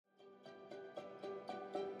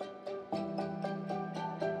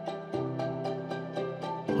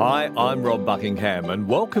Hi, I'm Rob Buckingham, and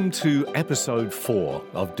welcome to episode 4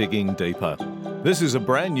 of Digging Deeper. This is a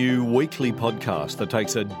brand new weekly podcast that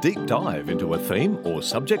takes a deep dive into a theme or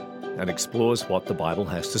subject and explores what the Bible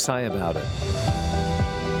has to say about it.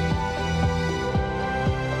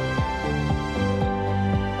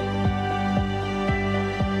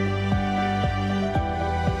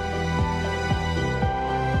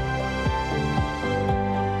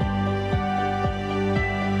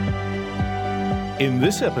 In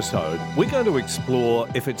this episode, we're going to explore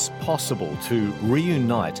if it's possible to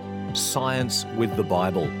reunite science with the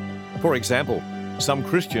Bible. For example, some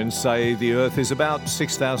Christians say the earth is about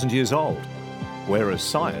 6,000 years old, whereas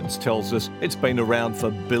science tells us it's been around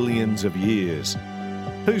for billions of years.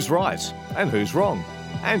 Who's right and who's wrong?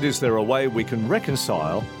 And is there a way we can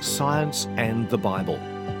reconcile science and the Bible?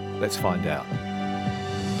 Let's find out.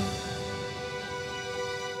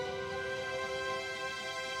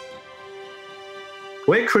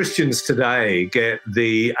 Where Christians today get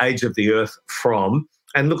the age of the earth from,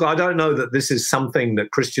 and look, I don't know that this is something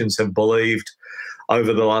that Christians have believed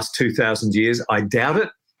over the last 2,000 years. I doubt it.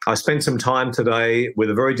 I spent some time today with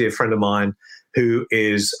a very dear friend of mine who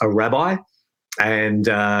is a rabbi, and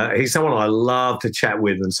he's someone I love to chat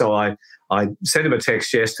with. And so I sent him a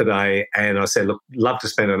text yesterday and I said, look, love to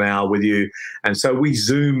spend an hour with you. And so we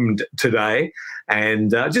Zoomed today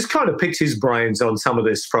and just kind of picked his brains on some of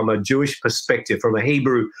this from a Jewish perspective, from a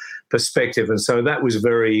Hebrew perspective. And so that was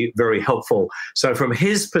very, very helpful. So from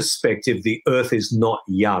his perspective, the earth is not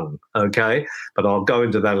young, okay? But I'll go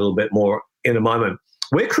into that a little bit more in a moment.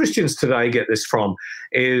 Where Christians today get this from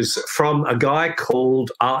is from a guy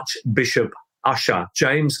called Archbishop Usher,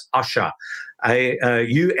 James Usher,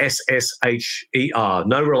 U-S-S-H-E-R,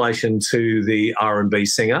 no relation to the R&B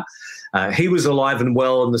singer. He was alive and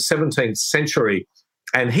well in the 17th century,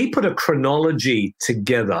 and he put a chronology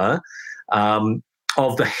together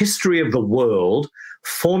of the history of the world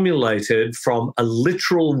formulated from a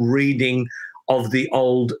literal reading of the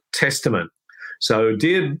Old Testament. So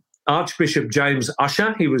dear Archbishop James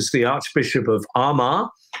Usher, he was the Archbishop of Armagh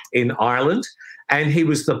in Ireland, and he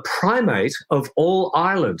was the primate of all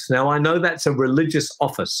Ireland. Now, I know that's a religious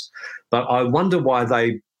office, but I wonder why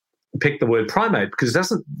they picked the word primate, because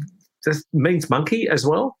it means monkey as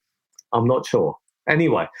well? I'm not sure.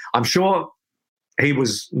 Anyway, I'm sure he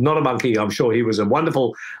was not a monkey. I'm sure he was a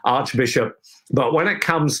wonderful archbishop. But when it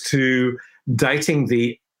comes to dating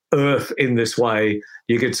the earth in this way,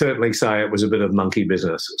 you could certainly say it was a bit of monkey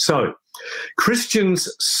business. So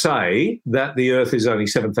Christians say that the earth is only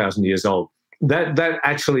 7,000 years old. That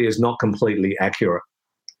actually is not completely accurate.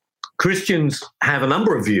 Christians have a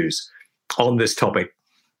number of views on this topic.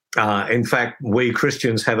 In fact, we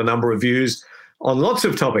Christians have a number of views on lots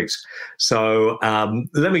of topics. So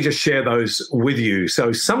let me just share those with you.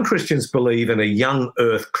 So some Christians believe in a young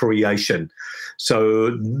earth creation.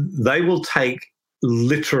 So they will take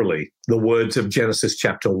literally the words of Genesis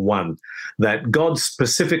chapter 1, that God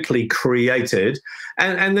specifically created,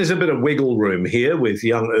 and there's a bit of wiggle room here with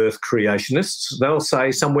young earth creationists. They'll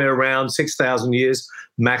say somewhere around 6,000 years,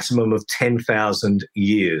 maximum of 10,000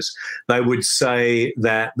 years. They would say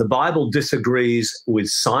that the Bible disagrees with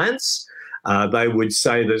science. They would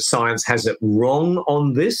say that science has it wrong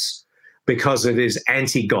on this because it is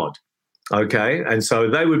anti-God. Okay, and so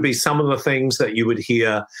they would be some of the things that you would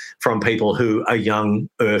hear from people who are young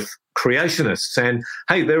earth creationists. And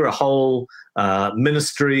hey, there are whole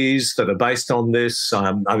ministries that are based on this.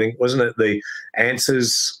 I think, wasn't it the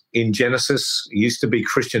Answers in Genesis? It used to be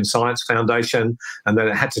Christian Science Foundation, and then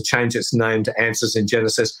it had to change its name to Answers in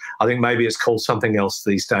Genesis. I think maybe it's called something else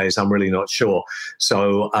these days. I'm really not sure.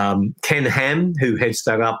 So Ken Ham, who heads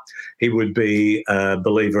that up, he would be a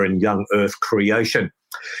believer in young earth creation.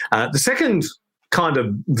 The second kind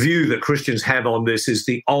of view that Christians have on this is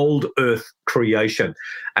the old earth creation.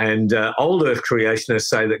 And old earth creationists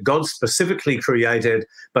say that God specifically created,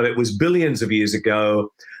 but it was billions of years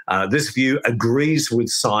ago. This view agrees with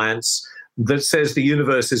science that says the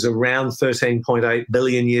universe is around 13.8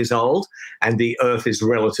 billion years old, and the earth is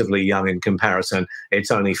relatively young in comparison.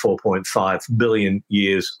 It's only 4.5 billion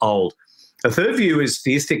years old. A third view is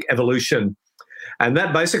theistic evolution. And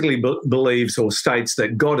that basically believes or states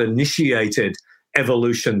that God initiated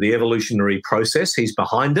evolution, the evolutionary process. He's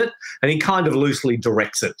behind it, and he kind of loosely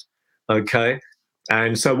directs it, okay?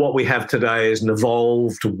 And so what we have today is an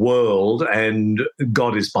evolved world, and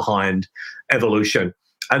God is behind evolution.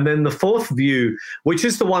 And then the fourth view, which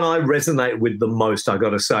is the one I resonate with the most, I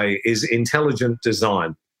got to say, is intelligent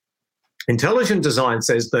design. Intelligent design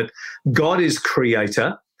says that God is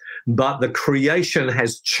creator, but the creation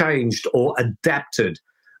has changed or adapted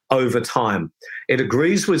over time. It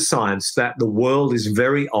agrees with science that the world is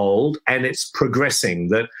very old and it's progressing,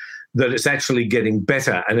 that it's actually getting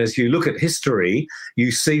better. And as you look at history,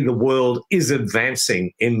 you see the world is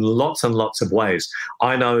advancing in lots and lots of ways.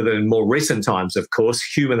 I know that in more recent times, of course,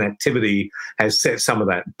 human activity has set some of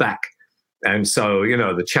that back. And so,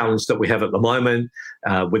 the challenge that we have at the moment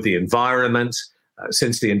with the environment,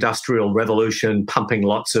 since the Industrial Revolution, pumping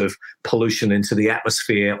lots of pollution into the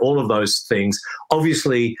atmosphere, all of those things,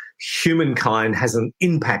 obviously humankind has an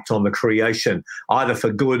impact on the creation, either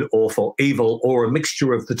for good or for evil, or a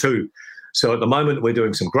mixture of the two. So at the moment, we're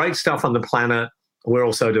doing some great stuff on the planet. We're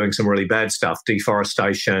also doing some really bad stuff,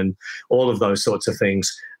 deforestation, all of those sorts of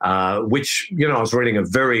things, which, I was reading a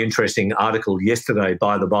very interesting article yesterday,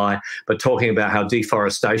 by the by, but talking about how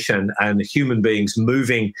deforestation and human beings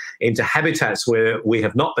moving into habitats where we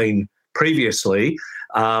have not been previously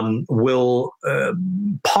will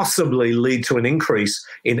possibly lead to an increase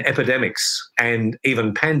in epidemics and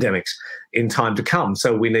even pandemics in time to come.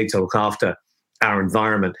 So we need to look after our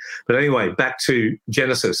environment. But anyway, back to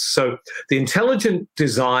Genesis. So the intelligent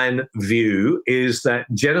design view is that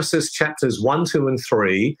Genesis chapters 1, 2, and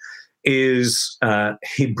 3 is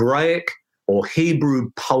Hebraic or Hebrew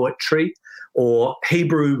poetry or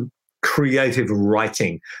Hebrew creative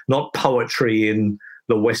writing, not poetry in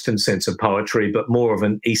the Western sense of poetry, but more of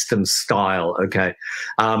an Eastern style, okay?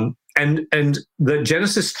 And the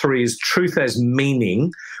Genesis 3 is truth as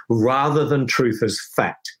meaning rather than truth as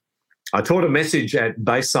fact. I taught a message at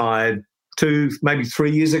Bayside 2, maybe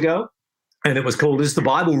 3 years ago, and it was called, Is the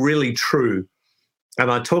Bible Really True?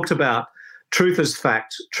 And I talked about truth as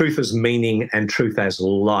fact, truth as meaning, and truth as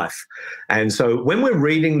life. And so when we're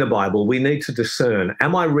reading the Bible, we need to discern,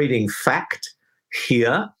 am I reading fact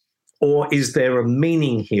here, or is there a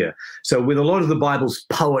meaning here? So with a lot of the Bible's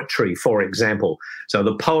poetry, for example, so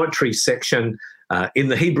the poetry section in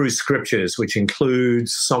the Hebrew scriptures, which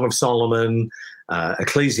includes Song of Solomon,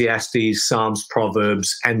 Ecclesiastes, Psalms,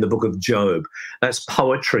 Proverbs, and the book of Job. That's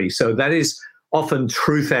poetry. So that is often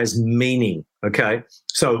truth as meaning, okay?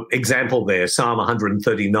 So example there, Psalm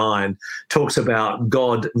 139 talks about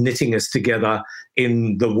God knitting us together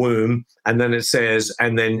in the womb, and then it says,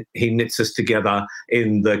 and then he knits us together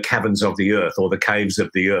in the caverns of the earth or the caves of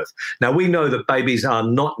the earth. Now, we know that babies are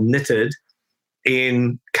not knitted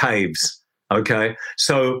in caves, okay?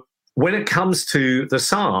 So when it comes to the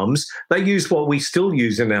Psalms, they use what we still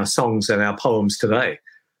use in our songs and our poems today,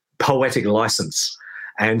 poetic license.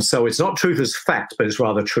 And so it's not truth as fact, but it's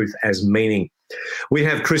rather truth as meaning. We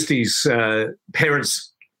have Christy's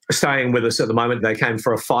parents staying with us at the moment. They came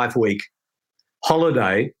for a 5-week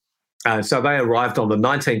holiday. So they arrived on the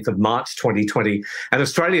 19th of March, 2020, and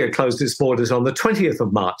Australia closed its borders on the 20th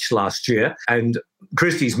of March last year. And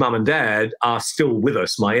Christy's mum and dad are still with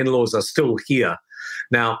us. My in-laws are still here.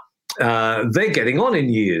 Now, they're getting on in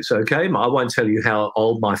years, okay? I won't tell you how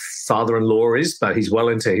old my father-in-law is, but he's well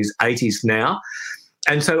into his 80s now.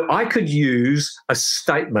 And so I could use a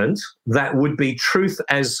statement that would be truth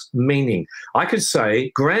as meaning. I could say,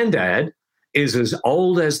 Granddad is as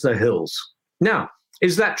old as the hills. Now,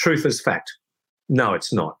 is that truth as fact? No,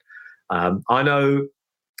 it's not. I know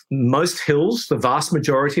most hills, the vast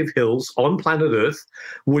majority of hills on planet Earth,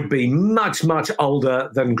 would be much, much older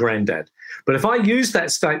than Granddad. But if I use that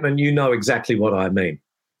statement, you know exactly what I mean.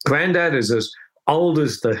 Granddad is as old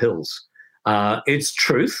as the hills. It's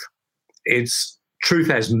truth. It's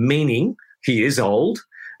truth as meaning. He is old.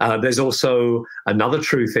 There's also another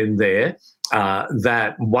truth in there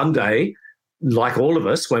that one day, like all of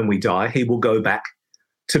us, when we die, he will go back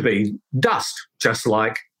to be dust, just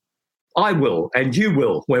like I will and you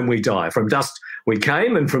will when we die. From dust we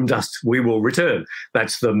came and from dust we will return.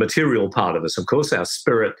 That's the material part of us. Of course, our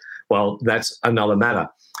spirit, well, that's another matter.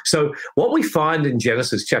 So what we find in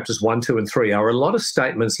Genesis chapters 1, 2, and 3 are a lot of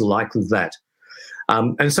statements like that.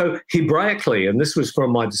 And so Hebraically, and this was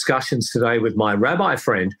from my discussions today with my rabbi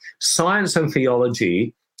friend, science and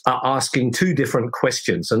theology are asking two different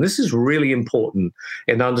questions. And this is really important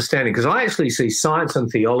in understanding, because I actually see science and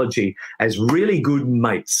theology as really good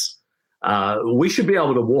mates. We should be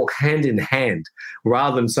able to walk hand in hand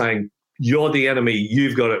rather than saying, you're the enemy,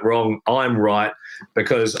 you've got it wrong, I'm right,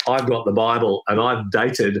 because I've got the Bible and I've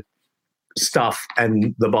dated stuff,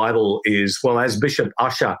 and the Bible is, well, as Bishop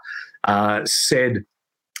Ussher said,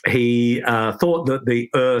 he thought that the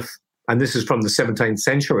earth, and this is from the 17th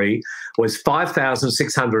century, was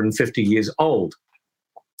 5,650 years old.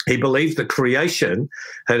 He believed that creation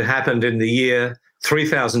had happened in the year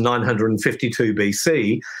 3952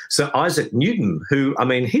 BC, Sir Isaac Newton, who, I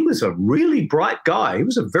mean, he was a really bright guy. He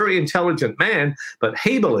was a very intelligent man, but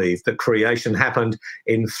he believed that creation happened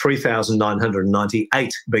in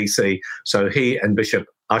 3998 BC. So he and Bishop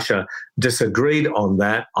Ussher disagreed on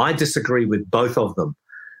that. I disagree with both of them.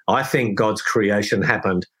 I think God's creation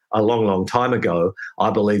happened a long, long time ago.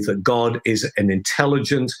 I believe that God is an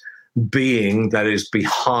intelligent being that is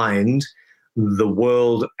behind the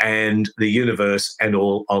world and the universe and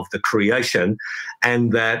all of the creation,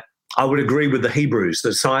 and that I would agree with the Hebrews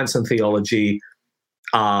that science and theology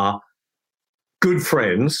are good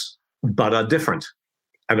friends but are different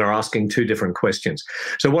and are asking two different questions.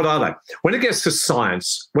 So what are they? When it comes to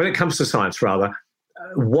science,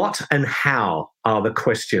 what and how are the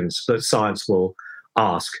questions that science will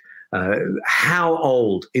ask? How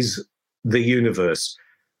old is the universe?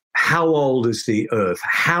 How old is the earth?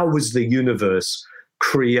 How was the universe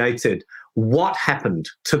created? What happened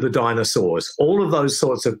to the dinosaurs? All of those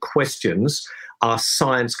sorts of questions are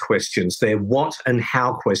science questions. They're what and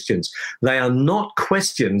how questions. They are not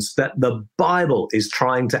questions that the Bible is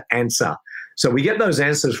trying to answer. So we get those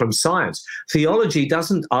answers from science. Theology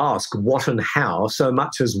doesn't ask what and how so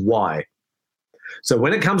much as why. So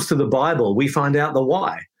when it comes to the Bible, we find out the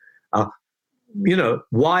why.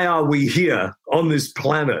 Why are we here on this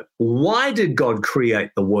planet? Why did God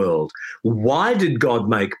create the world? Why did God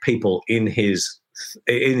make people in his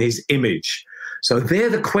image? So they're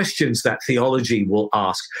the questions that theology will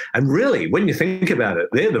ask. And really, when you think about it,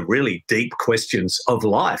 they're the really deep questions of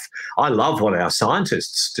life. I love what our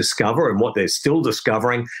scientists discover and what they're still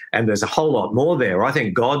discovering, and there's a whole lot more there. I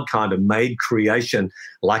think God kind of made creation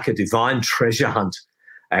like a divine treasure hunt.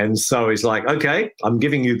 And so he's like, okay, I'm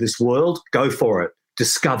giving you this world, go for it,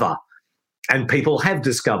 discover. And people have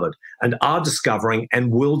discovered and are discovering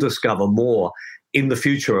and will discover more in the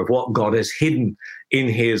future of what God has hidden in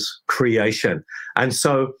his creation. And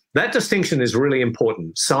so that distinction is really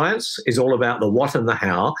important. Science is all about the what and the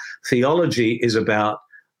how. Theology is about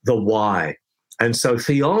the why. And so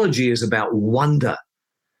theology is about wonder.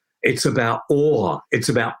 It's about awe. It's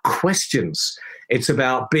about questions. It's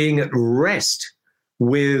about being at rest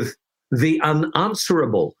with the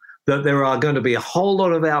unanswerable, that there are going to be a whole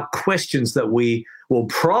lot of our questions that we will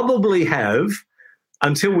probably have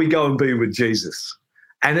until we go and be with Jesus.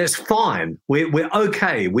 And it's fine. We're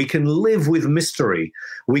okay. We can live with mystery.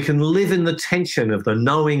 We can live in the tension of the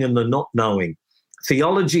knowing and the not knowing.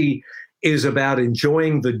 Theology is about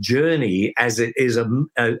enjoying the journey as it is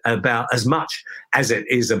about as much as it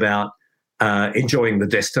is about enjoying the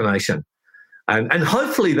destination. And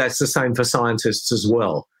hopefully that's the same for scientists as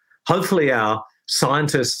well. Hopefully our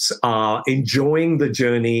scientists are enjoying the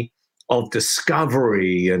journey of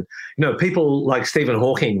discovery. And, people like Stephen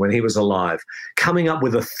Hawking, when he was alive, coming up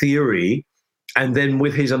with a theory and then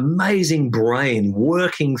with his amazing brain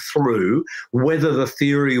working through whether the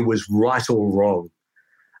theory was right or wrong.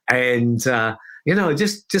 And,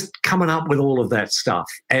 just coming up with all of that stuff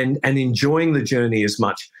and enjoying the journey as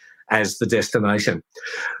much as the destination.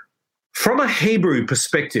 From a Hebrew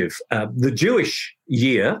perspective, the Jewish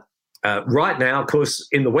year, right now, of course,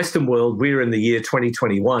 in the Western world, we're in the year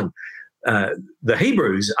 2021. The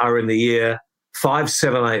Hebrews are in the year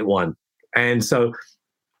 5781. And so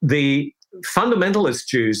the fundamentalist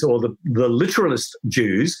Jews or the literalist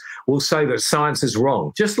Jews will say that science is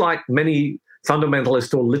wrong, just like many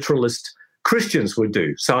fundamentalist or literalist Christians would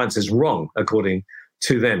do. Science is wrong, according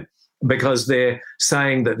to them, because they're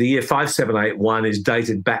saying that the year 5781 is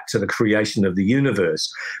dated back to the creation of the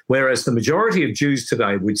universe, whereas the majority of Jews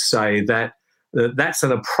today would say that that's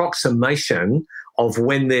an approximation of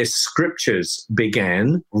when their scriptures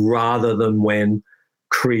began rather than when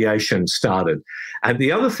creation started. And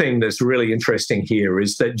the other thing that's really interesting here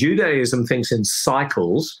is that Judaism thinks in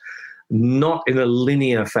cycles, not in a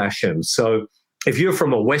linear fashion. So if you're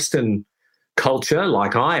from a Western culture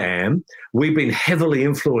like I am, we've been heavily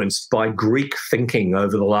influenced by Greek thinking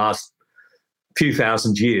over the last few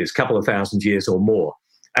thousand years, couple of thousand years or more.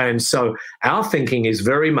 And so our thinking is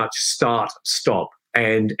very much start, stop,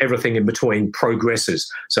 and everything in between progresses.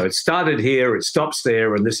 So it started here, it stops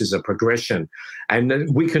there, and this is a progression. And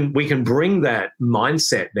we can bring that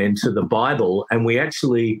mindset then to the Bible, and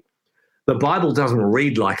the Bible doesn't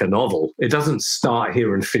read like a novel. It doesn't start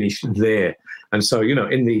here and finish there. And so,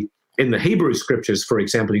 in the Hebrew scriptures, for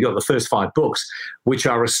example, you've got the first 5 books, which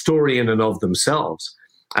are a story in and of themselves.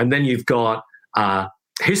 And then you've got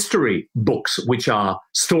history books, which are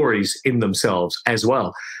stories in themselves as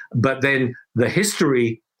well. But then the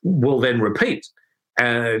history will then repeat,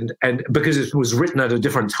 and because it was written at a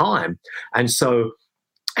different time. And so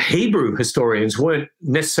Hebrew historians weren't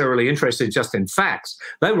necessarily interested just in facts.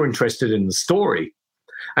 They were interested in the story.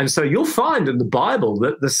 And so you'll find in the Bible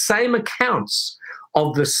that the same accounts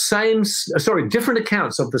of the same, different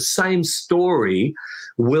accounts of the same story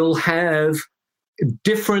will have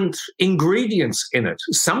different ingredients in it.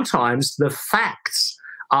 Sometimes the facts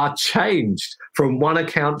are changed from one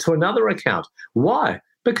account to another account. Why?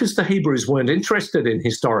 Because the Hebrews weren't interested in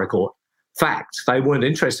historical facts. They weren't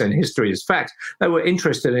interested in history as fact. They were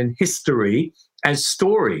interested in history as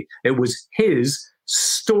story. It was his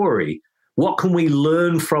story. What can we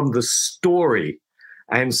learn from the story?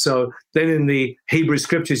 And so then in the Hebrew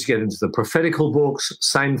scriptures, you get into the prophetical books,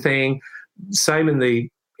 same thing. Same in the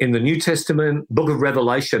New Testament. Book of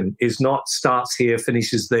Revelation is not starts here,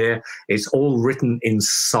 finishes there. It's all written in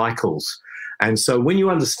cycles. And so when you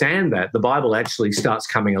understand that, the Bible actually starts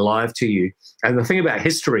coming alive to you. And the thing about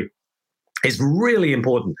history is really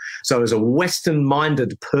important. So as a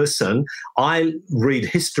Western-minded person, I read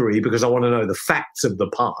history because I want to know the facts of the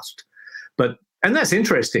past. And that's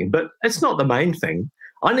interesting, but it's not the main thing.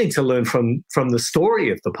 I need to learn from the story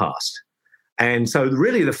of the past. And so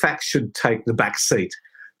really the facts should take the back seat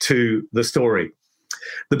to the story.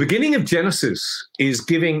 The beginning of Genesis is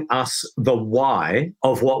giving us the why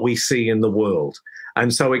of what we see in the world.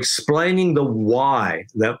 And so explaining the why,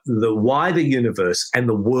 the why the universe and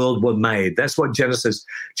the world were made. That's what Genesis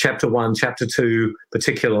chapter 1, chapter 2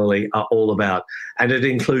 particularly are all about. And it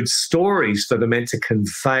includes stories that are meant to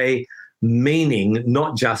convey meaning,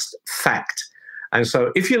 not just fact. And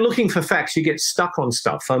so if you're looking for facts, you get stuck on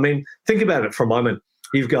stuff. I mean, think about it for a moment.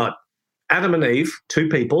 You've got Adam and Eve, two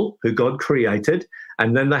people who God created,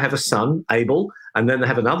 and then they have a son, Abel, and then they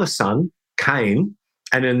have another son, Cain.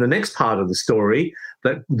 And in the next part of the story,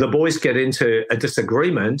 the boys get into a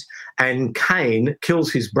disagreement and Cain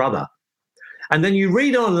kills his brother. And then you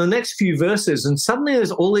read on the next few verses and suddenly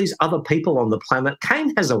there's all these other people on the planet.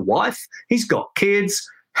 Cain has a wife. He's got kids.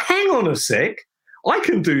 Hang on a sec. I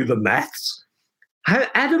can do the maths.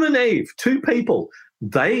 Adam and Eve, two people,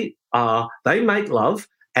 they make love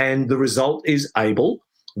and the result is Abel.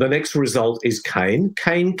 The next result is Cain.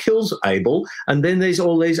 Cain kills Abel and then there's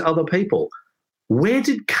all these other people. Where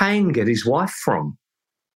did Cain get his wife from?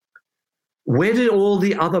 Where did all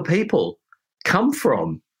the other people come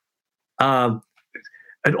from? And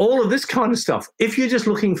all of this kind of stuff. If you're just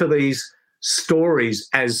looking for these stories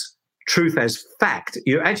as truth, as fact,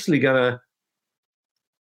 you're actually going to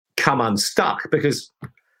come unstuck because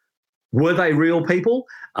were they real people?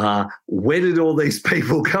 Where did all these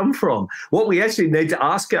people come from? What we actually need to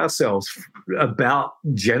ask ourselves about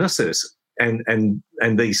Genesis and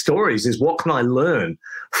these stories is what can I learn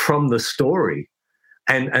from the story?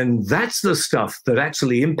 And that's the stuff that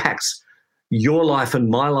actually impacts your life and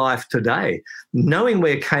my life today. Knowing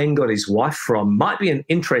where Cain got his wife from might be an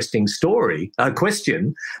interesting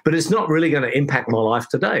question, but it's not really going to impact my life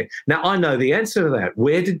today. Now, I know the answer to that.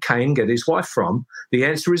 Where did Cain get his wife from? The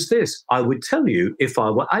answer is this. I would tell you if I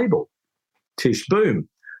were able. Tish, boom.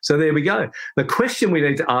 So there we go. The question we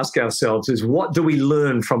need to ask ourselves is, what do we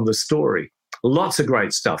learn from the story? Lots of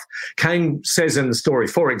great stuff. Cain says in the story,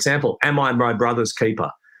 for example, am I my brother's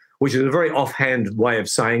keeper? Which is a very offhand way of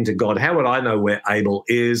saying to God, how would I know where Abel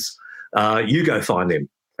is? You go find him.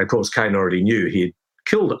 Of course, Cain already knew he had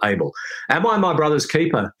killed Abel. Am I my brother's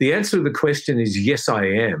keeper? The answer to the question is yes, I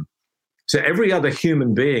am. So every other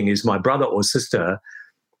human being is my brother or sister.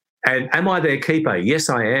 And am I their keeper? Yes,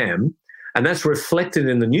 I am. And that's reflected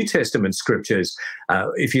in the New Testament scriptures.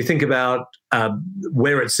 If you think about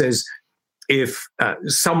where it says, if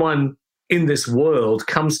someone in this world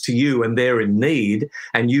comes to you and they're in need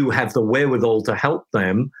and you have the wherewithal to help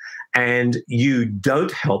them and you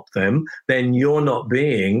don't help them, then you're not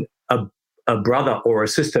being a brother or a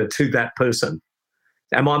sister to that person.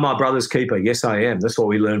 Am I my brother's keeper? Yes, I am. That's what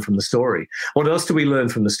we learn from the story. What else do we learn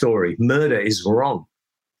from the story? Murder is wrong.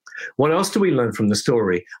 What else do we learn from the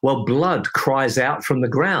story? Well, blood cries out from the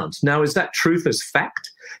ground. Now, is that truth as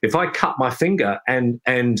fact? If I cut my finger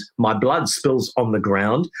and my blood spills on the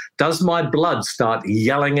ground, does my blood start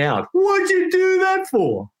yelling out, what'd you do that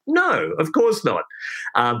for? No, of course not.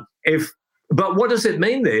 But what does it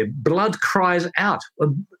mean there? Blood cries out.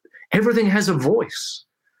 Everything has a voice.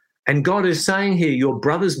 And God is saying here, your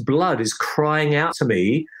brother's blood is crying out to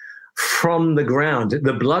me from the ground.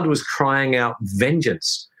 The blood was crying out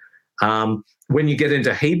vengeance. When you get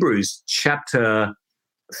into Hebrews chapter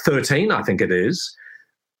 13, I think it is,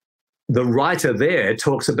 the writer there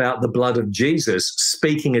talks about the blood of Jesus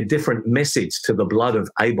speaking a different message to the blood of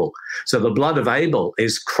Abel. So the blood of Abel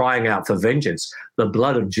is crying out for vengeance. The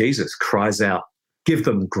blood of Jesus cries out, give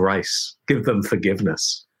them grace, give them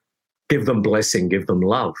forgiveness. give them blessing, give them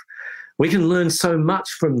love. We can learn so much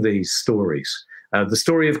from these stories. The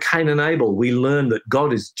story of Cain and Abel, we learn that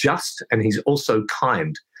God is just and he's also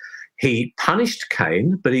kind. He punished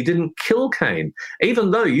Cain, but he didn't kill Cain,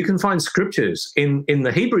 even though you can find scriptures in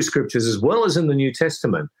the Hebrew scriptures as well as in the New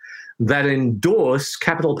Testament that endorse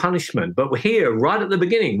capital punishment. But here, right at the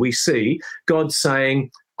beginning, we see God saying,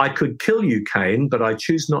 I could kill you, Cain, but I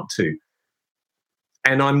choose not to.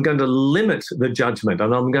 And I'm going to limit the judgment,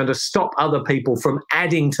 and I'm going to stop other people from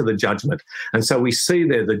adding to the judgment. And so we see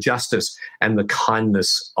there the justice and the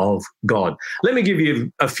kindness of God. Let me give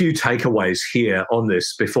you a few takeaways here on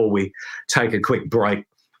this before we take a quick break.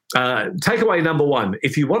 Takeaway number one,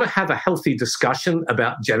 if you want to have a healthy discussion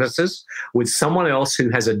about Genesis with someone else who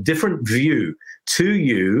has a different view to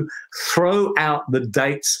you, throw out the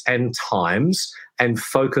dates and times and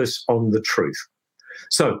focus on the truth.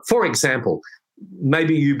 So, for example,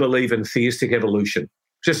 maybe you believe in theistic evolution,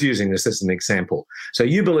 just using this as an example. So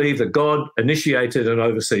you believe that God initiated and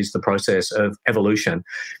oversees the process of evolution.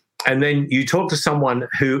 And then you talk to someone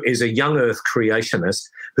who is a young earth creationist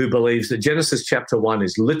who believes that Genesis chapter 1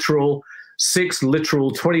 is literal, 6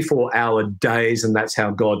 literal 24-hour days, and that's how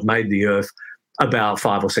God made the earth about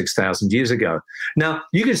 5,000 or 6,000 years ago. Now,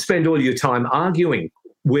 you can spend all your time arguing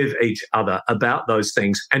with each other about those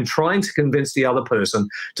things and trying to convince the other person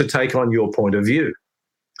to take on your point of view.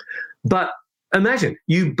 But imagine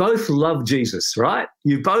you both love Jesus, right?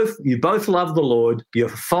 You both love the Lord. You're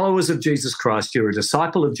followers of Jesus Christ. You're a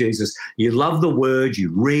disciple of Jesus. You love the word.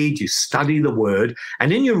 You read, you study the word.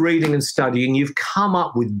 And in your reading and studying, you've come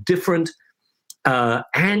up with different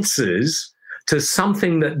answers to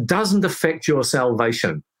something that doesn't affect your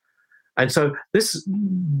salvation. And so this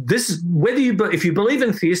if you believe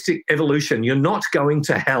in theistic evolution, you're not going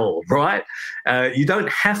to hell, right? You don't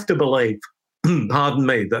have to believe, pardon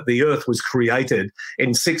me, that the earth was created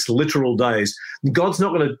in 6 literal days. God's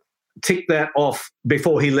not going to tick that off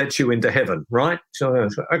before he lets you into heaven, right? So,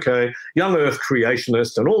 okay, young earth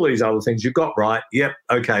creationist and all these other things you've got right. Yep,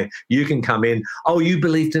 okay, you can come in. Oh, you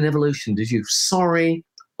believed in evolution, did you? Sorry,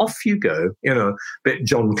 off you go, bit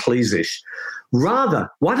John Cleese-ish. Rather,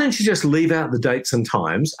 why don't you just leave out the dates and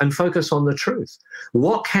times and focus on the truth?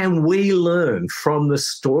 What can we learn from the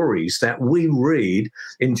stories that we read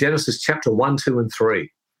in Genesis chapter 1, 2, and 3?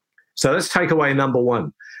 So that's takeaway number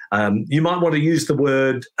one. You might want to use the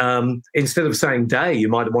word, instead of saying day, you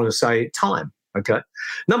might want to say time, okay?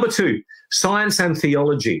 Number two, science and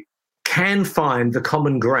theology can find the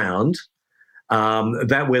common ground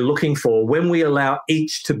that we're looking for when we allow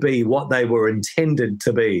each to be what they were intended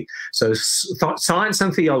to be. So science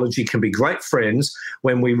and theology can be great friends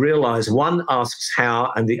when we realize one asks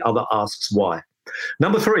how and the other asks why.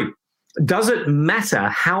 Number three, does it matter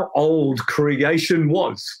how old creation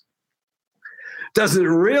was? Does it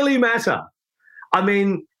really matter? I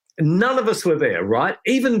mean, none of us were there, right?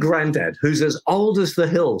 Even Granddad, who's as old as the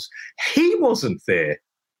hills, he wasn't there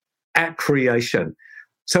at creation.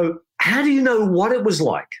 So how do you know what it was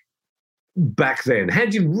like back then? How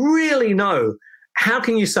do you really know? How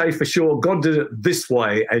can you say for sure God did it this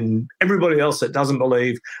way and everybody else that doesn't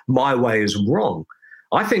believe my way is wrong?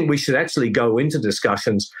 I think we should actually go into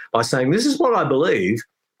discussions by saying, this is what I believe.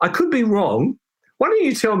 I could be wrong. Why don't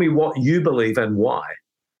you tell me what you believe and why?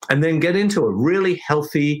 And then get into a really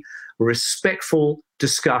healthy, respectful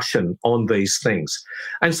discussion on these things.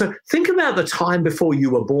 And so think about the time before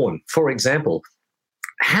you were born. For example,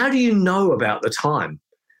 how do you know about the time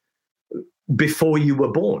before you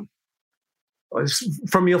were born?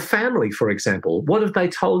 From your family, for example, what have they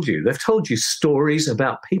told you? They've told you stories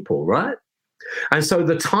about people, right? And so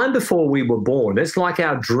the time before we were born, it's like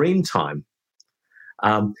our dream time.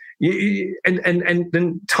 And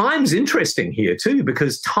time's interesting here too,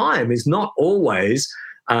 because time is not always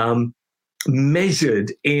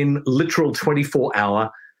measured in literal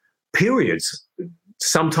 24-hour periods.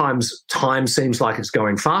 Sometimes time seems like it's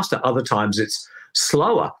going faster, other times it's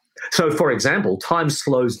slower. So, for example, time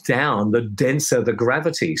slows down the denser the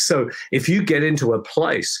gravity. So if you get into a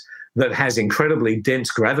place that has incredibly dense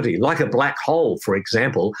gravity, like a black hole, for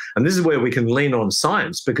example, and this is where we can lean on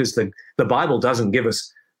science, because the Bible doesn't give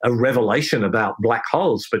us a revelation about black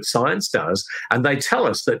holes, but science does, and they tell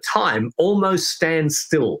us that time almost stands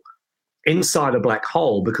still inside a black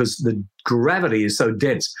hole because the gravity is so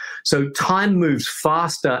dense. So time moves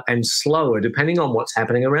faster and slower depending on what's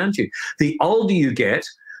happening around you. The older you get,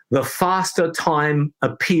 the faster time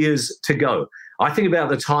appears to go. I think about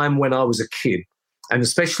the time when I was a kid, and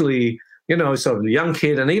especially, sort of a young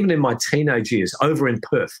kid, and even in my teenage years over in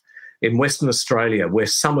Perth, in Western Australia, where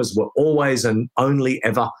summers were always and only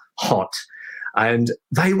ever hot. And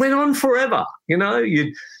they went on forever. You know,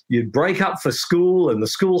 you'd break up for school, and the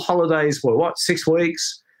school holidays were, 6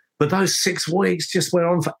 weeks? But those 6 weeks just went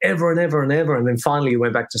on forever and ever and ever, and then finally you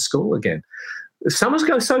went back to school again. Summers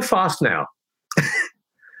go so fast now.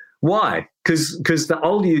 Why? Because the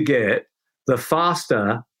older you get, the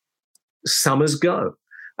faster summers go.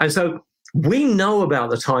 And so we know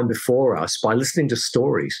about the time before us by listening to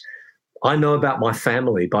stories. I know about my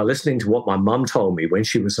family by listening to what my mum told me when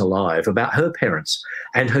she was alive about her parents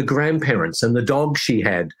and her grandparents and the dog she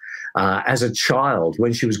had as a child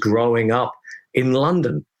when she was growing up in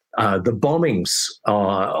London. The bombings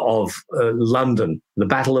of London, the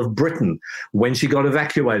Battle of Britain, when she got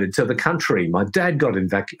evacuated to the country. My dad got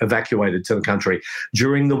evacuated to the country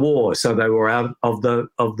during the war, so they were out of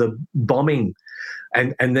the bombing.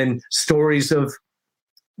 And then stories of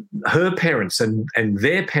her parents and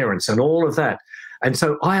their parents and all of that. And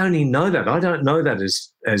so I only know that. I don't know that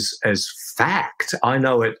as fact. I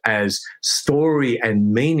know it as story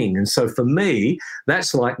and meaning. And so for me,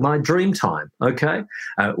 that's like my dream time, okay?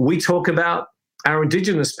 We talk about our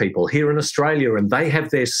Indigenous people here in Australia, and they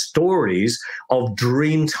have their stories of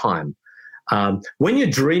dream time. When you're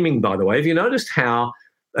dreaming, by the way, have you noticed how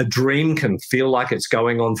a dream can feel like it's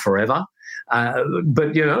going on forever?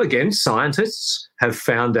 But, you know, again, scientists have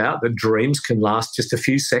found out that dreams can last just a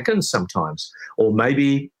few seconds sometimes, or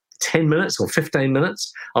maybe 10 minutes or 15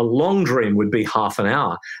 minutes. A long dream would be half an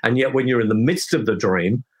hour. And yet when you're in the midst of the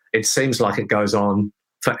dream, it seems like it goes on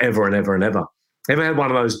forever and ever and ever. Ever had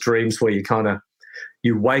one of those dreams where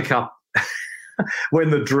you wake up, when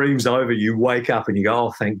the dream's over, you wake up and you go,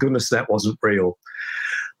 oh, thank goodness that wasn't real.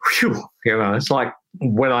 Whew. You know, it's like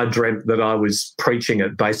when I dreamt that I was preaching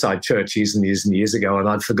at Bayside Church years and years and years ago, and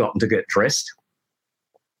I'd forgotten to get dressed.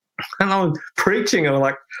 And I'm preaching, and I'm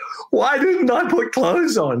like, why didn't I put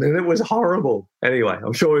clothes on? And it was horrible. Anyway,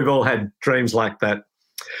 I'm sure we've all had dreams like that.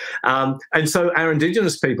 And so our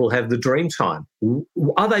Indigenous people have the dream time.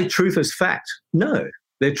 Are they truth as fact? No.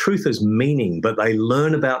 Their truth is meaning, but they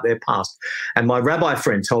learn about their past. And my rabbi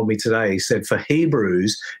friend told me today, he said, for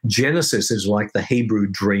Hebrews, Genesis is like the Hebrew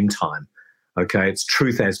dream time. Okay, it's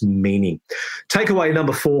truth as meaning. Takeaway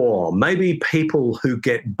number 4, maybe people who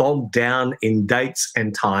get bogged down in dates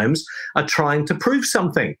and times are trying to prove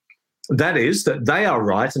something. That is, that they are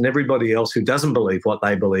right and everybody else who doesn't believe what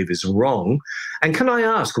they believe is wrong. And can I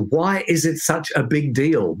ask, why is it such a big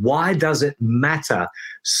deal? Why does it matter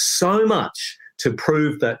so much to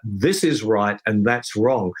prove that this is right and that's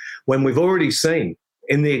wrong, when we've already seen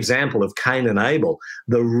in the example of Cain and Abel,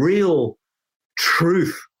 the real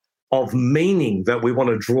truth of meaning that we want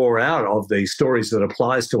to draw out of these stories that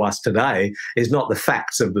applies to us today is not the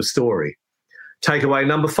facts of the story. Takeaway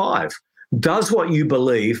number 5, does what you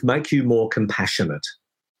believe make you more compassionate?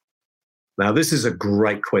 Now, this is a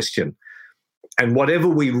great question. And whatever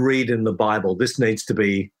we read in the Bible, this needs to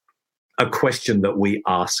be a question that we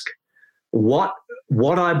ask. What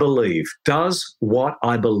I believe, does what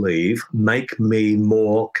I believe make me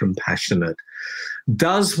more compassionate?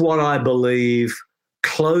 Does what I believe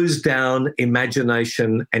close down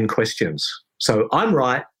imagination and questions? So I'm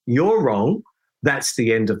right, you're wrong, that's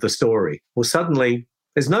the end of the story. Well, suddenly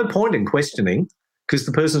there's no point in questioning because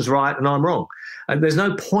the person's right and I'm wrong. And there's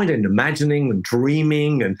no point in imagining and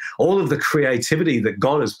dreaming and all of the creativity that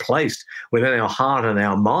God has placed within our heart and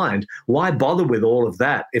our mind. Why bother with all of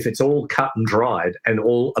that if it's all cut and dried and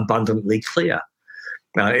all abundantly clear?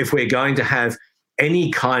 If we're going to have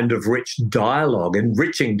any kind of rich dialogue,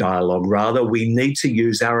 enriching dialogue rather, we need to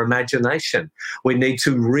use our imagination. We need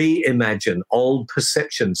to reimagine old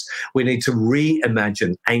perceptions. We need to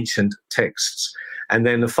reimagine ancient texts. And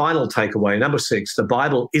then the final takeaway, number 6, the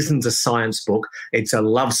Bible isn't a science book, it's a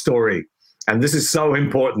love story. And this is so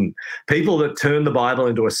important. People that turn the Bible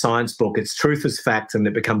into a science book, it's truth as fact, and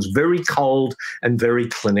it becomes very cold and very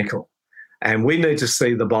clinical. And we need to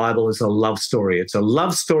see the Bible as a love story. It's a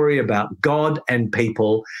love story about God and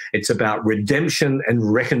people. It's about redemption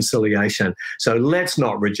and reconciliation. So let's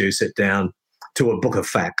not reduce it down to a book of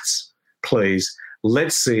facts, please.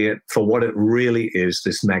 Let's see it for what it really is,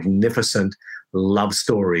 this magnificent love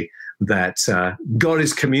story that God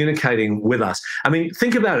is communicating with us. I mean,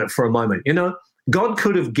 think about it for a moment. You know, God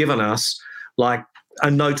could have given us like a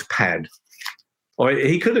notepad, or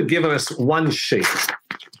he could have given us one sheet.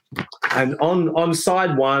 And on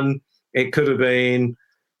side 1, it could have been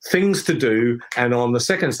things to do. And on the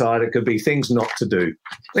second side, it could be things not to do.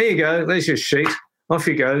 There you go. There's your sheet. Off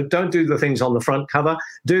you go. Don't do the things on the front cover.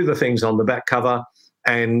 Do the things on the back cover.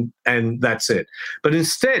 And that's it. But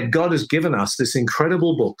instead, God has given us this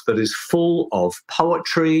incredible book that is full of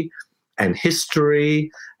poetry and history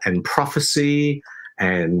and prophecy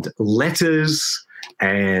and letters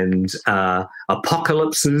and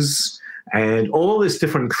apocalypses and all this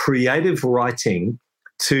different creative writing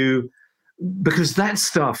because that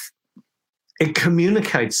stuff, it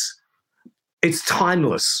communicates, it's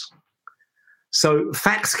timeless. So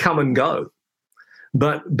facts come and go,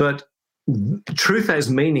 but truth as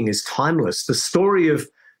meaning is timeless. The story of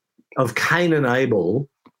Cain and Abel,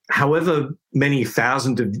 however many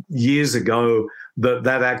thousands of years ago that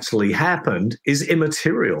actually happened, is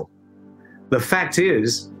immaterial. The fact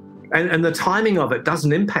is, and the timing of it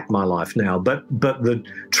doesn't impact my life now, but the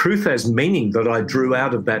truth as meaning that I drew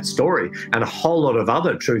out of that story, and a whole lot of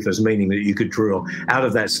other truth as meaning that you could draw out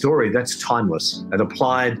of that story, that's timeless. It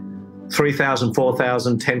applied 3,000,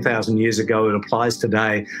 4,000, 10,000 years ago. It applies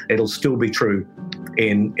today. It'll still be true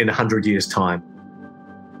in 100 years' time.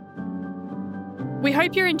 We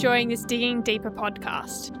hope you're enjoying this Digging Deeper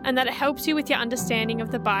podcast and that it helps you with your understanding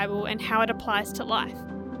of the Bible and how it applies to life.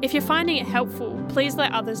 If you're finding it helpful, please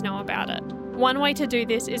let others know about it. One way to do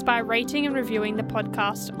this is by rating and reviewing the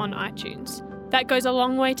podcast on iTunes. That goes a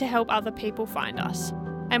long way to help other people find us.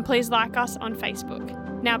 And please like us on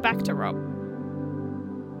Facebook. Now back to Rob.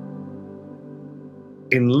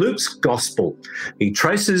 In Luke's gospel, he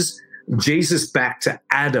traces Jesus back to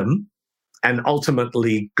Adam and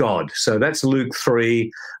ultimately God. So that's Luke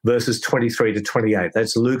 3, verses 23 to 28.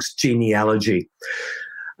 That's Luke's genealogy.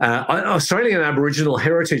 Australian Aboriginal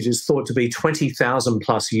heritage is thought to be 20,000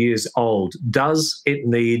 plus years old. Does it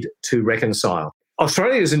need to reconcile?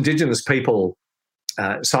 Australia's Indigenous people,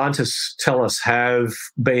 scientists tell us, have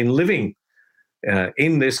been living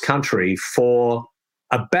in this country for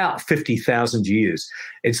about 50,000 years.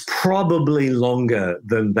 It's probably longer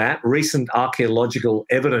than that. Recent archaeological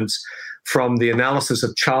evidence from the analysis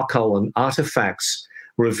of charcoal and artifacts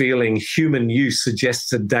revealing human use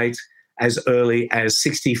suggests a date as early as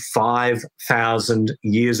 65,000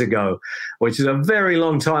 years ago, which is a very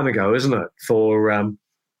long time ago, isn't it, for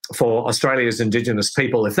Australia's Indigenous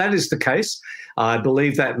people? If that is the case, I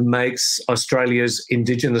believe that makes Australia's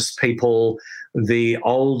Indigenous people the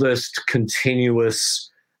oldest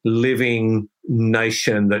continuous living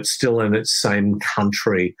nation that's still in its same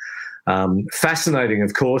country. Fascinating,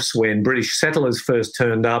 of course, when British settlers first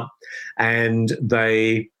turned up and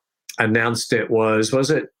they announced it was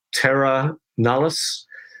it Terra Nullis,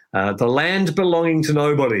 the land belonging to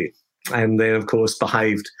nobody, and then, of course,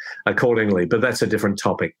 behaved accordingly. But that's a different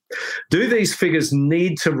topic. Do these figures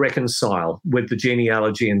need to reconcile with the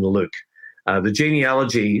genealogy in Luke? The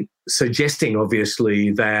genealogy suggesting,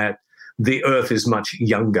 obviously, that the earth is much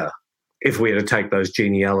younger, if we were to take those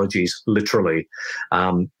genealogies literally,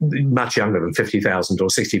 much younger than 50,000 or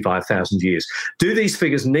 65,000 years. Do these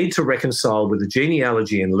figures need to reconcile with the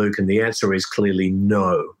genealogy in Luke? And the answer is clearly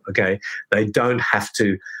no, okay? They don't have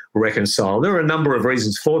to reconcile. There are a number of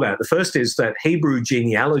reasons for that. The first is that Hebrew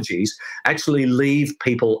genealogies actually leave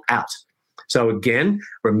people out. So again,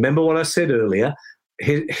 remember what I said earlier,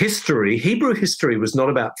 Hebrew history was not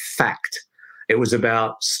about fact. It was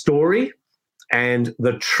about story and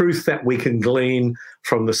the truth that we can glean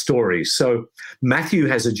from the stories. So Matthew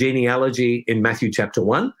has a genealogy in Matthew chapter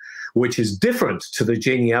 1, which is different to the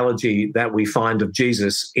genealogy that we find of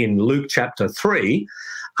Jesus in Luke chapter 3.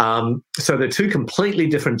 So they're two completely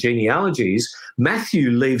different genealogies.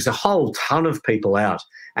 Matthew leaves a whole ton of people out,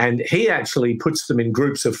 and he actually puts them in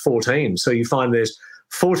groups of 14. So you find there's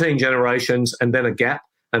 14 generations and then a gap,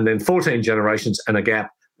 and then 14 generations and a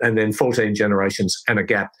gap, and then 14 generations and a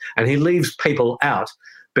gap. And he leaves people out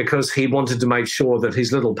because he wanted to make sure that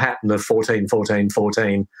his little pattern of 14, 14,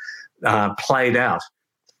 14 played out.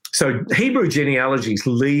 So Hebrew genealogies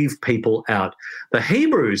leave people out. The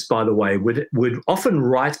Hebrews, by the way, would often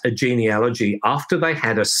write a genealogy after they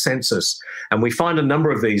had a census. And we find a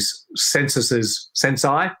number of these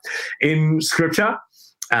censi in Scripture,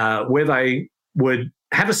 where they would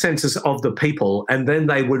have a census of the people, and then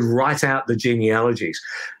they would write out the genealogies.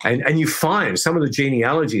 And you find some of the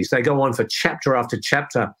genealogies, they go on for chapter after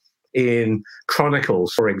chapter in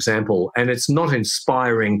Chronicles, for example, and it's not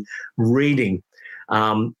inspiring reading.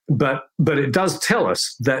 But it does tell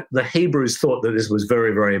us that the Hebrews thought that this was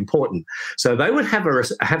very, very important. So they would have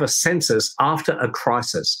a census after a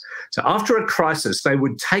crisis. So after a crisis, they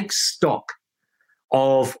would take stock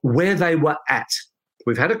of where they were at.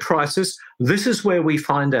 We've had a crisis. This is where we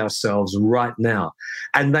find ourselves right now.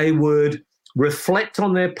 And they would reflect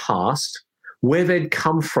on their past, where they'd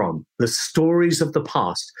come from, the stories of the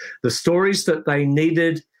past, the stories that they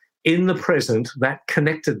needed in the present that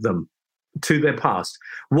connected them to their past,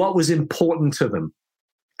 what was important to them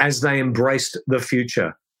as they embraced the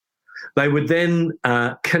future. They would then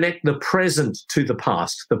connect the present to the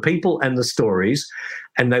past, the people and the stories,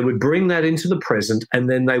 and they would bring that into the present, and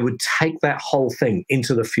then they would take that whole thing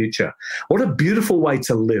into the future. What a beautiful way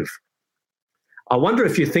to live. I wonder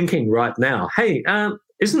if you're thinking right now, hey,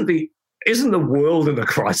 isn't the world in a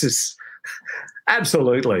crisis?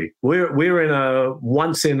 Absolutely. We're in a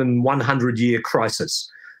once in 100 year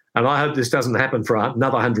crisis. And I hope this doesn't happen for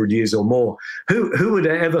another 100 years or more. Who would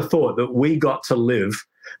have ever thought that we got to live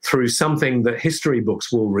through something that history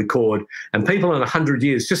books will record, and people in 100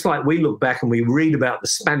 years, just like we look back and we read about the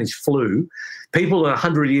Spanish flu, people in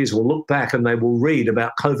 100 years will look back and they will read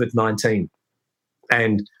about COVID-19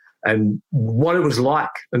 and what it was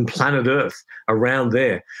like in planet Earth around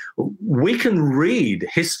there. We can read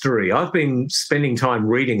history. I've been spending time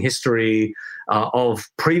reading history of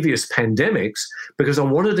previous pandemics because I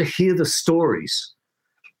wanted to hear the stories.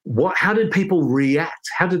 How did people react?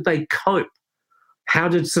 How did they cope? How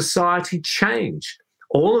did society change?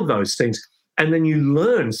 All of those things. And then you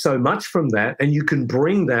learn so much from that, and you can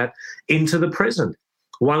bring that into the present.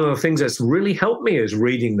 One of the things that's really helped me is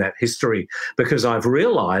reading that history, because I've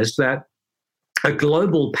realized that a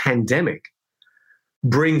global pandemic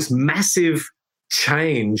brings massive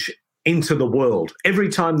change into the world. Every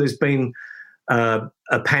time there's been a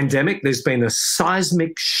pandemic, there's been a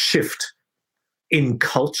seismic shift in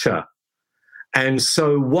culture. And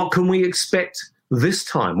so what can we expect this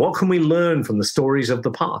time? What can we learn from the stories of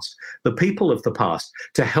the past, the people of the past,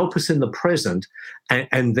 to help us in the present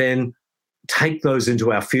and then take those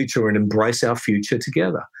into our future and embrace our future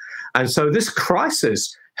together? And so this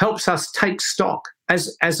crisis helps us take stock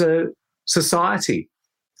as a society,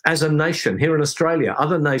 as a nation here in Australia,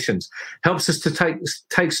 other nations, helps us to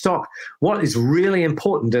take stock. What is really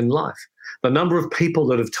important in life? The number of people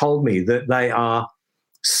that have told me that they are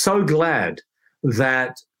so glad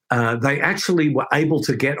that they actually were able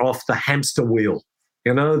to get off the hamster wheel,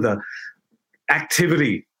 the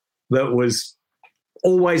activity that was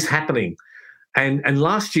always happening. And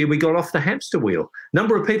last year we got off the hamster wheel. A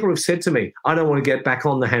number of people have said to me, I don't want to get back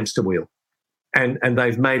on the hamster wheel. And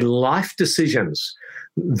they've made life decisions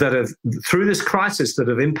that have, through this crisis, that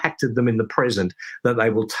have impacted them in the present, that they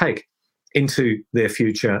will take into their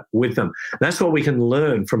future with them. That's what we can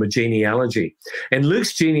learn from a genealogy. In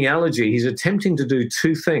Luke's genealogy, he's attempting to do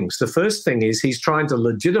two things. The first thing is he's trying to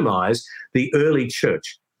legitimize the early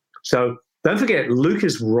church. So don't forget, Luke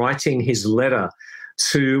is writing his letter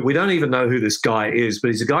to, we don't even know who this guy is, but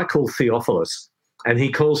he's a guy called Theophilus, and he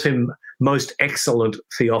calls him most excellent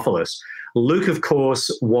Theophilus. Luke, of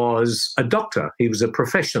course, was a doctor. He was a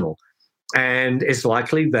professional. And it's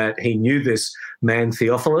likely that he knew this man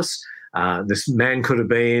Theophilus. This man could have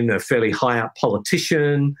been a fairly high-up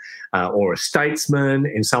politician or a statesman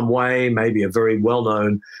in some way, maybe a very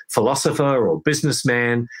well-known philosopher or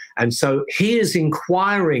businessman. And so he is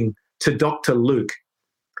inquiring to Dr. Luke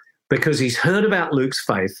because he's heard about Luke's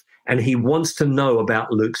faith and he wants to know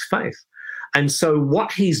about Luke's faith. And so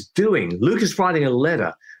what he's doing, Luke is writing a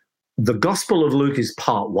letter. The Gospel of Luke is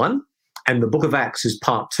part 1. And the book of Acts is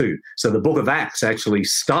part 2. So the book of Acts actually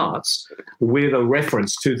starts with a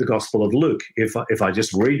reference to the Gospel of Luke. If I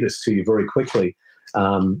just read this to you very quickly,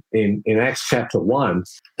 in Acts chapter 1,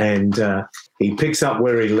 and he picks up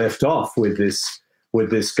where he left off with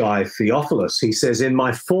this guy Theophilus. He says, in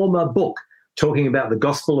my former book, talking about the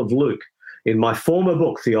Gospel of Luke, in my former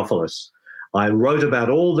book, Theophilus, I wrote about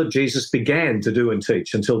all that Jesus began to do and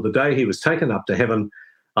teach until the day he was taken up to heaven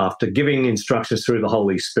after giving instructions through the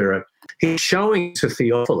Holy Spirit. He's showing to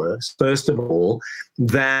Theophilus, first of all,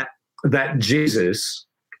 that Jesus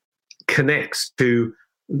connects to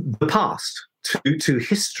the past, to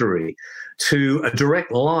history, to a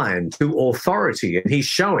direct line, to authority. And he's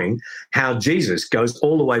showing how Jesus goes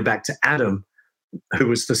all the way back to Adam, who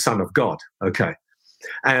was the Son of God. Okay.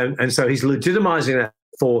 And so he's legitimizing that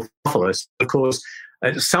for Theophilus. Of course,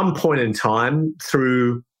 at some point in time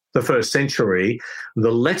through the first century,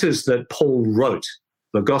 the letters that Paul wrote,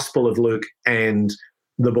 the Gospel of Luke and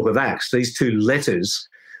the book of Acts, these two letters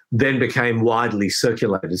then became widely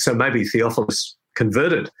circulated. So maybe Theophilus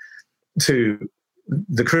converted to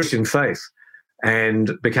the Christian faith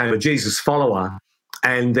and became a Jesus follower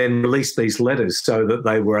and then released these letters so that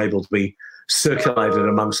they were able to be circulated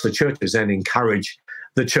amongst the churches and encourage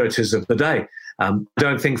the churches of the day. I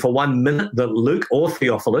don't think for 1 minute that Luke or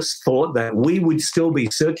Theophilus thought that we would still be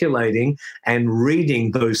circulating and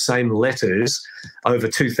reading those same letters over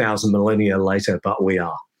 2,000 millennia later, but we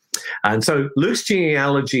are. And so Luke's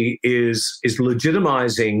genealogy is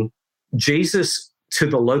legitimizing Jesus to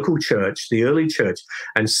the local church, the early church,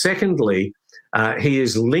 and secondly, He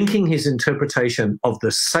is linking his interpretation of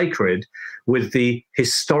the sacred with the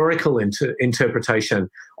historical interpretation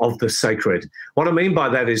of the sacred. What I mean by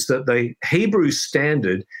that is that the Hebrew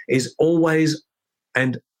standard is always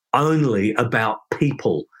and only about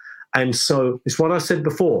people. And so it's what I said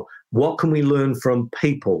before. What can we learn from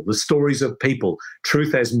people, the stories of people?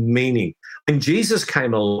 Truth has meaning. When Jesus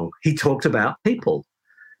came along, he talked about people,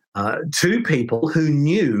 to people who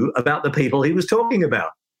knew about the people he was talking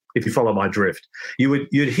about. If you follow my drift, you'd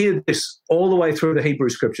hear this all the way through the Hebrew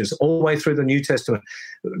scriptures, all the way through the New Testament,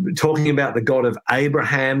 talking about the God of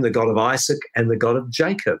Abraham, the God of Isaac, and the God of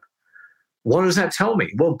Jacob. What does that tell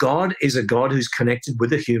me? Well, God is a God who's connected with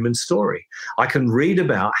the human story. I can read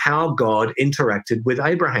about how God interacted with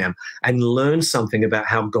Abraham and learn something about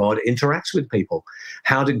how God interacts with people.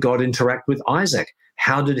 How did God interact with Isaac?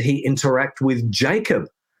 How did he interact with Jacob,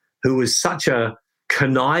 who was such a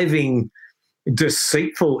conniving,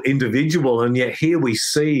 deceitful individual? And yet here we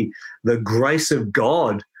see the grace of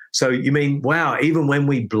God. So you mean, wow, even when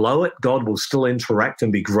we blow it, God will still interact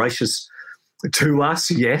and be gracious to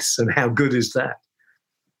us? Yes. And how good is that?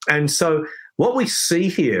 And so what we see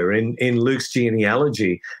here in Luke's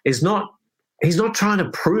genealogy is he's not trying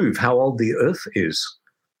to prove how old the earth is.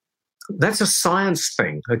 That's a science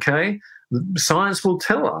thing, okay? Science will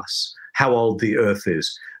tell us how old the earth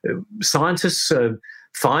is. Scientists are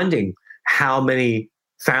finding how many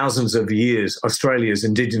thousands of years Australia's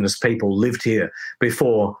Indigenous people lived here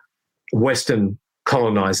before Western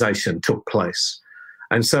colonisation took place.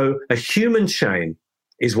 And so a human chain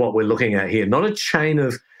is what we're looking at here, not a chain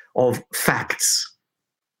of facts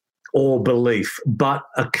or belief, but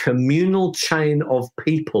a communal chain of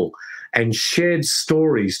people and shared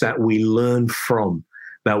stories that we learn from,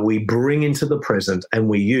 that we bring into the present and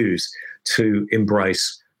we use to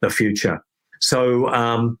embrace the future. So,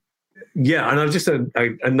 and I've just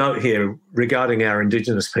a note here regarding our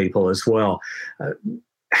Indigenous people as well.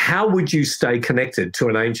 How would you stay connected to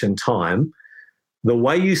an ancient time? The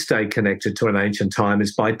way you stay connected to an ancient time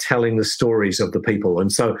is by telling the stories of the people.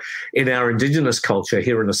 And so in our Indigenous culture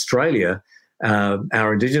here in Australia,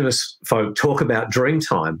 our Indigenous folk talk about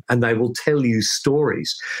Dreamtime and they will tell you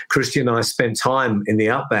stories. Christy and I spent time in the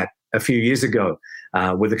Outback a few years ago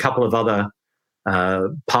with a couple of other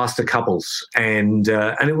pastor couples, and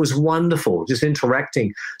it was wonderful, just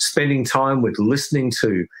interacting, spending time with, listening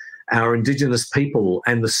to our Indigenous people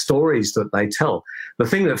and the stories that they tell. The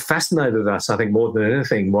thing that fascinated us, I think, more than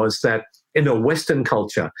anything, was that in a Western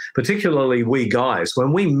culture, particularly we guys,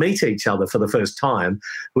 when we meet each other for the first time,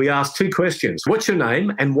 we ask two questions. What's your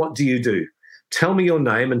name and what do you do? Tell me your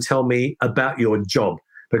name and tell me about your job,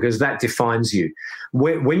 because that defines you.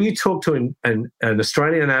 When you talk to an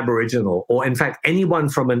Australian Aboriginal, or in fact anyone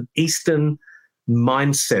from an Eastern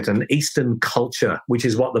mindset, an Eastern culture, which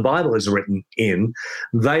is what the Bible is written in,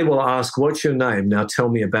 they will ask, what's your name? Now tell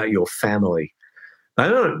me about your family.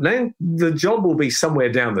 The job will be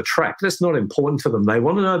somewhere down the track. That's not important to them. They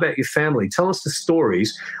want to know about your family. Tell us the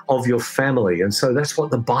stories of your family. And so that's what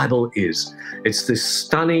the Bible is. It's this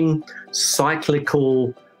stunning,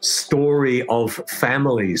 cyclical story of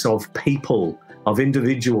families, of people, of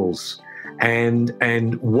individuals, and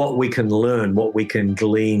what we can learn, what we can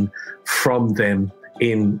glean from them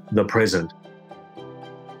in the present.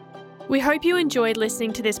 We hope you enjoyed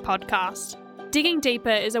listening to this podcast. Digging Deeper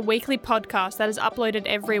is a weekly podcast that is uploaded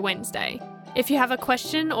every Wednesday. If you have a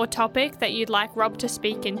question or topic that you'd like Rob to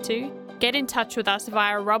speak into, get in touch with us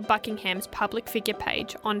via Rob Buckingham's public figure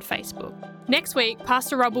page on Facebook. Next week,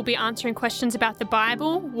 Pastor Rob will be answering questions about the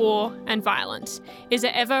Bible, war, and violence. Is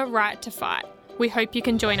it ever right to fight? We hope you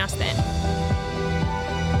can join us then.